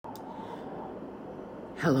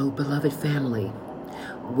Hello, beloved family.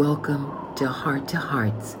 Welcome to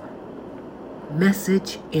Hearts,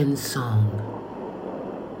 Message in Song.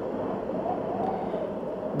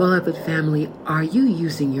 Beloved family, are you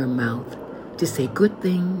using your mouth to say good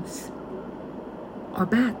things or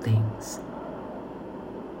bad things?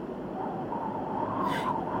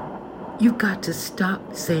 You've got to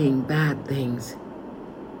stop saying bad things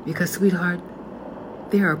because, sweetheart,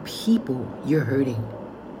 there are people you're hurting.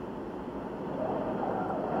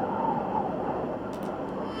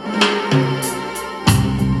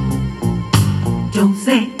 Don't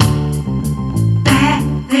say bad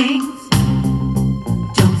things.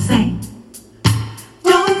 Don't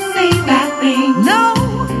say bad things. No,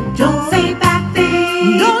 don't say bad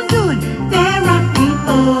things. Don't do it.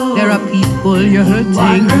 There are people you're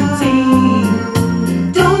hurting.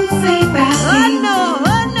 Don't say bad things.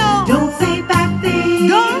 Oh no. Don't say bad things.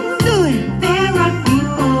 Don't do it. There are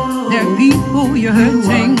people you're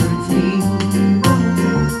hurting.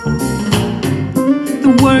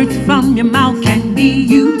 The words from your mouth can be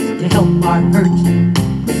used to help or hurt.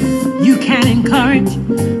 You can encourage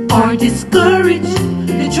or discourage.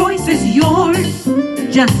 The choice is yours.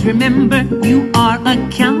 Just remember you are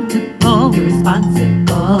accountable. You're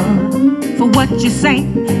responsible for what you say.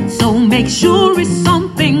 So make sure it's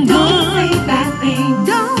something good. Don't say bad things.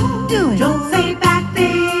 Don't do it. Don't say bad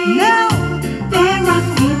things. No. There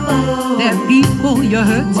are people you're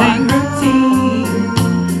hurting.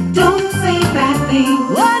 Don't say bad things.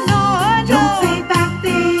 Oh no. Don't say bad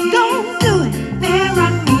things. Don't do it. There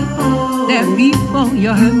are people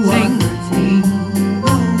you're hurting.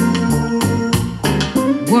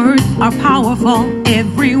 Words are powerful.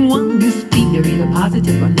 Everyone you speak, they're either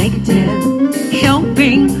positive or negative.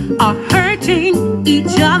 Helping or hurting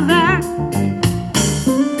each other.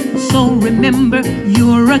 So remember,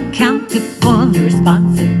 you're accountable. You're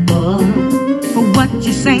responsible for what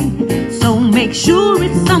you say. So make sure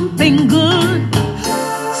it's something good.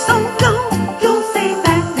 So don't say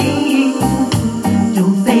bad things.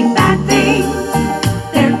 Don't say bad things.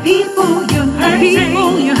 There are people you're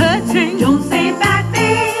hurting. Don't say bad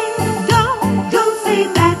things. Don't say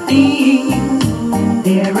bad things.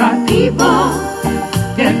 There are people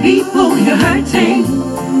you're hurting.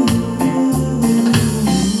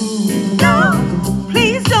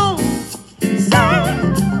 Please don't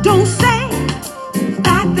say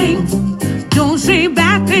bad things. Don't say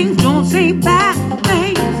bad things. Don't say bad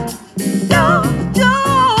things.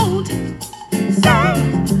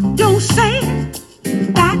 Don't say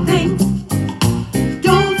bad things.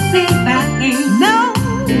 Don't say bad things. No,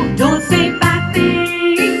 don't say bad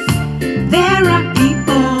things. There are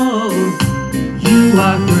people you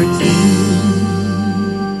are hurting.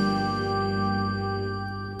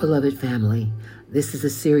 Beloved family, this is a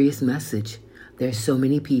serious message. There's so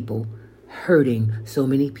many people hurting so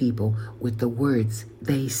many people with the words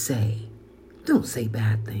they say. Don't say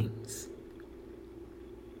bad things.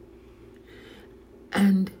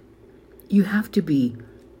 And you have to be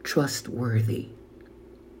trustworthy.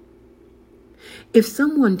 If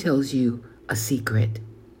someone tells you a secret,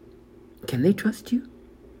 can they trust you?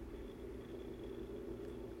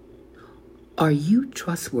 Are you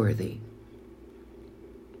trustworthy?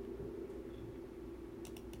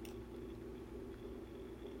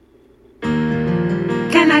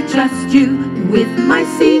 Can I trust you with my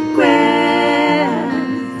secrets?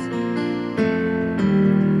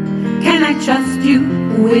 Can I trust you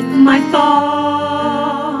with my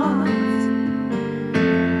thoughts?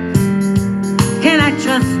 Can I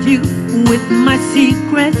trust you with my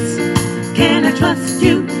secrets? Can I trust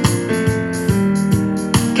you?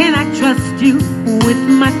 Can I trust you with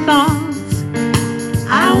my thoughts?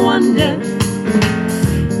 I wonder,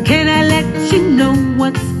 can I let you know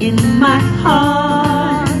what's in my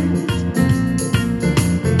heart?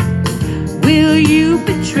 Will you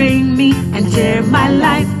betray me and tear my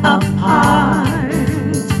life apart?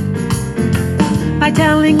 By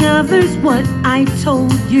telling others what I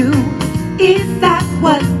told you, is that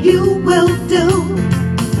what you will do?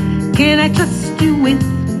 Can I trust you with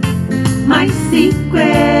my secrets?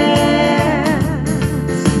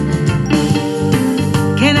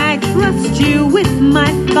 Can I trust you with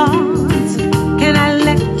my thoughts? Can I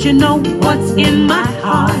let you know what's in my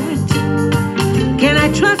heart? Can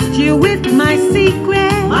I trust you with my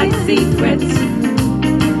secrets? My secrets.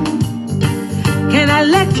 Can I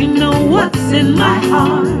let you know what's in my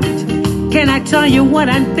heart? Can I tell you what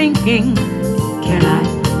I'm thinking? Can I?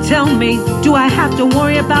 Tell me, do I have to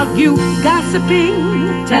worry about you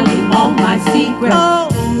gossiping? Tell me all my secrets.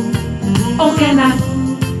 Oh, can I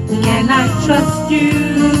trust you?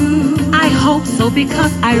 I hope so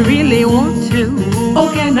because I really want to.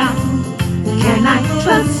 Oh, can I Can I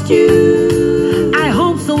trust you? I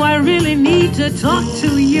hope so. I really need to talk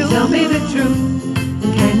to you. Tell me the truth.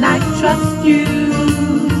 Can I trust you?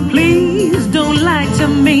 Please don't lie to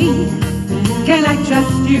me. Can I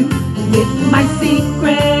trust you with my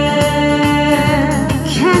secret?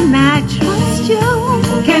 Can I trust you?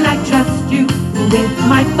 Can I trust you with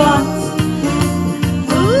my thoughts?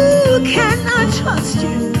 Ooh, can I trust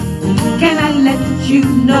you? Can I let you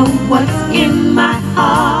know what's in my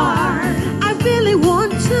heart? I really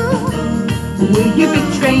want to. Will you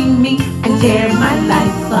betray me and tear my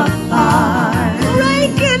life apart?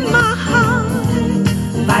 Breaking my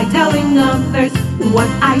heart by telling others what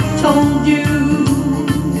I told you.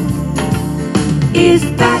 Is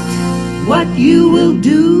that what you will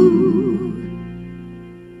do?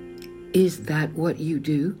 Is that what you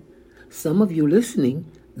do? Some of you listening,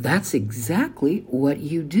 that's exactly what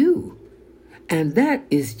you do. And that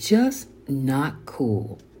is just not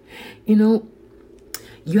cool. You know,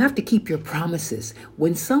 you have to keep your promises.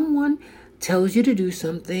 When someone tells you to do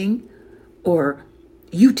something, or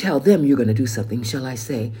you tell them you're going to do something, shall I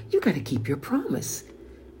say, you got to keep your promise.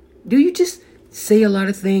 Do you just say a lot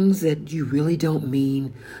of things that you really don't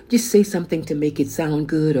mean? Just say something to make it sound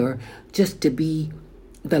good, or just to be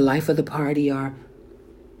the life of the party, or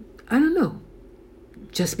I don't know,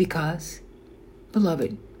 just because?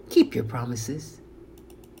 Beloved, keep your promises.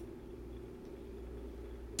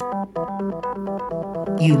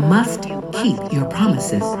 You must keep your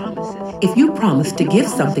promises. If you promise to give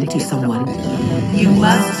something to someone, You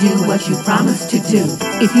must do what you promised to do.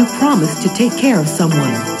 if you promise to take care of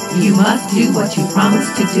someone, You must do what you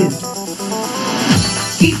promised to do.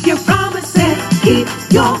 Keep your promises. Keep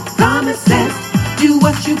your promises. Do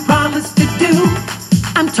what you promised to do.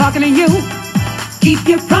 I'm talking to you. Keep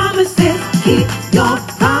your promises. Keep your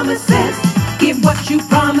promises. Give what you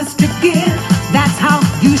promised to give. That's how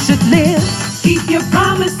you should live. Keep your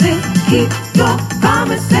promises. Keep your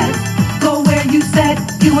promises. Go where you said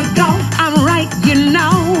you would go. I'm right, you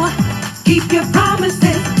know. Keep your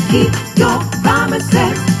promises. Keep your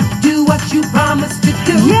promises. Do what you promised to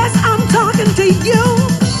do. Yes, I'm talking to you.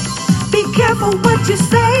 Be careful what you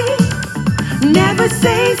say. Never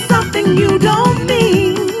say something you don't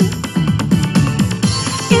mean.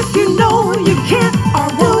 If you know you can't or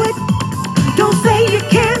do it, don't say you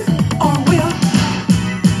can or will.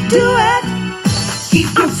 Do it. Keep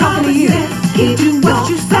your promises. Keep do what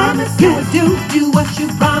you said you would do. Do what you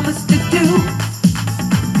promised to do.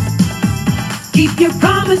 Keep your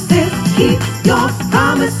promises. Keep your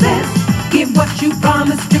promises. Give what you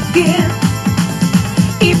promised to give.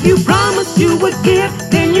 If you promised you would give,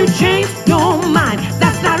 then you changed your mind.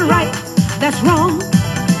 That's not right. That's wrong.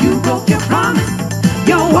 You broke your promise.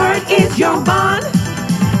 Your word is your bond.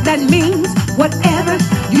 That means whatever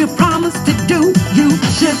you promised to do, you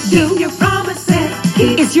should do. Your promises.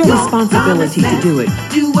 it's your responsibility to do it.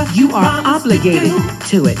 Do what You are promised obligated to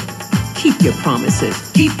do. to it. Keep your promises.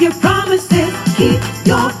 Keep your promises. Keep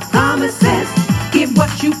your promises. Give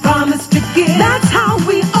what you promised to give. That's how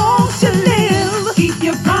we all should live. Keep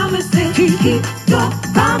your promises. Keep your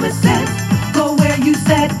promises. Go where you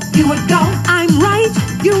said you would go. I'm right,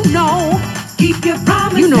 you know. Keep your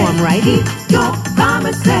promises. You know I'm right. Keep your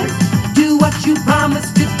promises. Do what you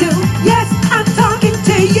promised to do. Yes, I'm talking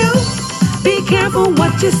to you. Be careful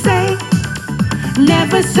what you say.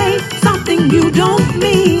 Never say something you don't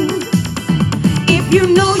mean. If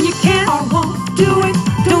you know you can't or won't do it,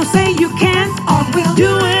 don't say you can or will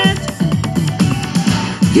do it.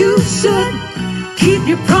 You should keep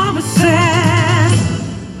your promises.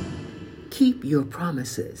 Keep your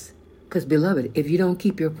promises. Because, beloved, if you don't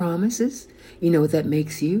keep your promises, you know what that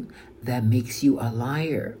makes you? That makes you a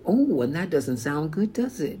liar. Oh, and that doesn't sound good,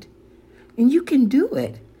 does it? And you can do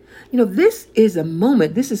it. You know, this is a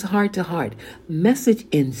moment, this is heart to heart, message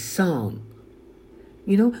in song.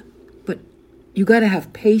 You know, but you got to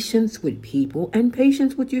have patience with people and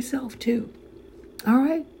patience with yourself too. All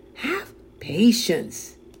right? Have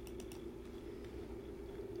patience.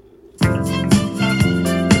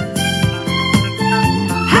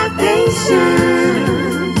 Have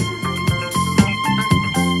patience.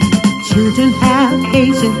 Children have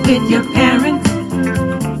patience with your parents,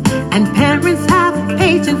 and parents have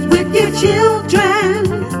patience with your children.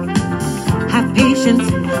 Have patience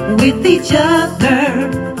with each other.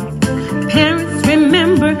 Parents,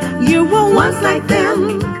 remember you were once like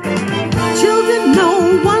them. Children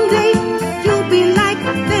know one day you'll be like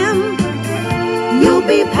them. You'll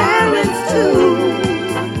be parents too.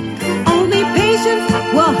 Only patience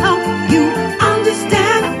will help you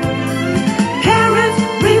understand. Parents,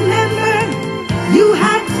 remember you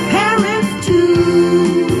had parents too.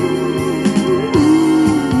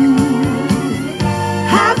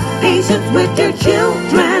 with your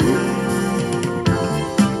children.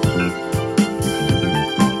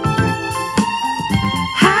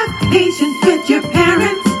 Have patience with your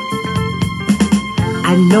parents.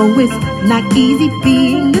 I know it's not easy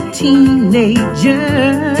being a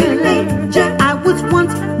teenager. I was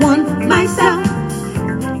once one myself.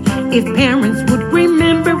 If parents would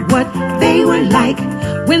remember what they were like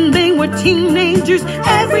when they were teenagers,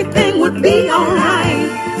 everything would be alright.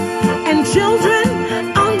 And children,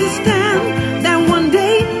 understand that one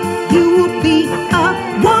day you will be a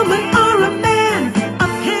woman or a man, a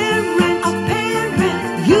parent,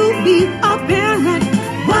 you'll be a parent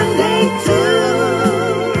one day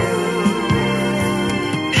too.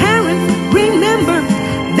 Parents, remember,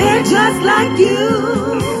 they're just like you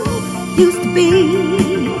used to be.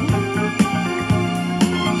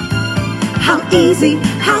 How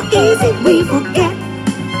easy we forget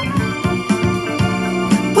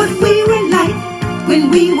what we were like when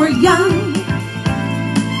we were young.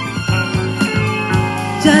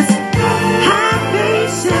 Just have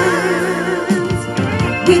patience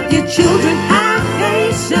with your children. Have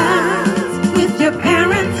patience with your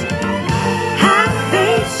parents. Have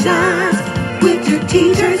patience with your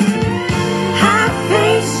teachers. Have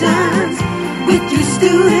patience with your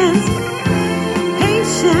students.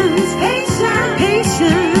 Patience, patience, patience.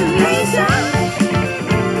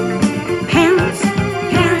 Parents,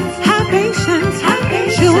 have patience.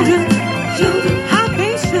 Children, have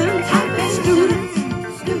patience.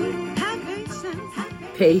 Students, have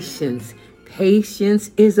patience.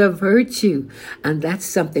 Patience is a virtue, and that's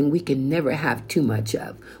something we can never have too much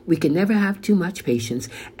of. We can never have too much patience,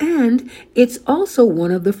 and it's also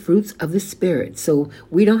one of the fruits of the Spirit, so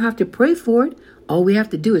we don't have to pray for it. All we have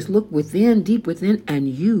to do is look within, deep within, and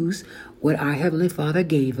use what our Heavenly Father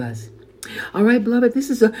gave us. All right, beloved, this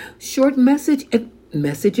is a short message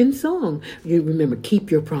and song. You remember,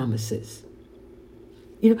 keep your promises.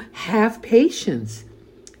 Have patience.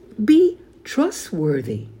 Be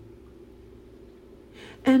trustworthy.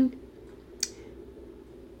 And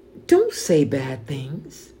don't say bad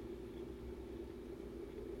things.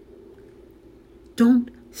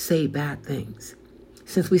 Don't say bad things.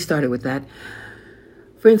 Since we started with that,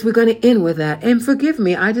 friends, we're going to end with that. And forgive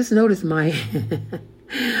me, I just noticed my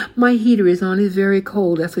my heater is on. It's very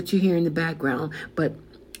cold. That's what you hear in the background. But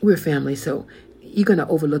we're family, so you're going to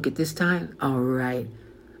overlook it this time? All right.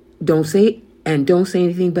 Don't say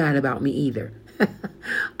anything bad about me either.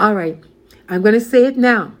 All right. I'm going to say it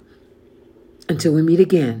now. Until we meet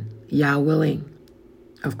again, Yah willing.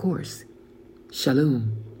 Of course.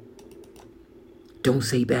 Shalom. Don't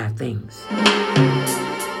say bad things.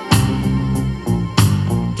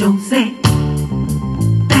 Don't say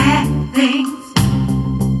bad things.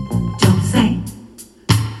 Don't say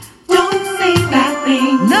bad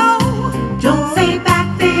things. No. Don't say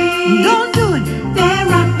bad things. Don't do it. There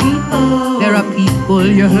are people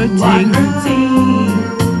you're hurting.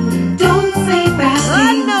 Don't say bad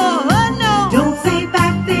things. Oh no. Don't say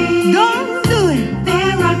bad things. Don't do it.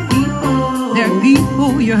 There are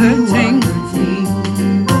people you're hurting.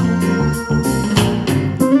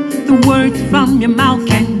 The words from your mouth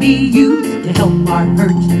can be used to help or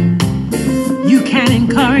hurt. You can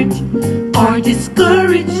encourage or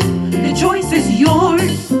discourage. The choice is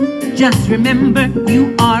yours. Just remember,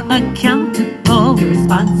 you are accountable. You're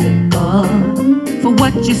responsible for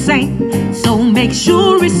what you say. So make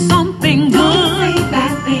sure it's something good. Don't say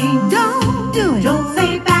bad things. Don't do it. Don't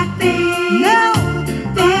say bad things. No.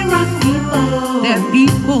 There are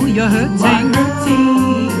people you're hurting.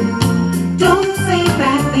 Don't say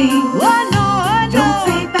bad things. Oh no. Don't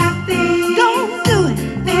say bad things. Don't do it.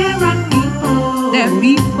 There are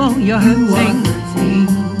people you're hurting.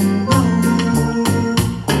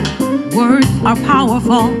 Words are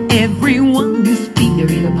powerful. Everyone you speak,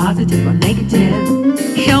 they're either positive or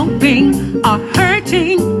negative, helping or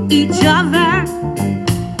hurting each other.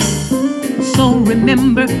 So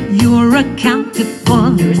remember, you're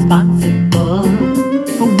accountable, you're responsible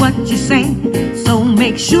for what you say. So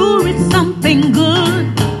make sure it's something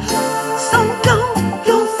good.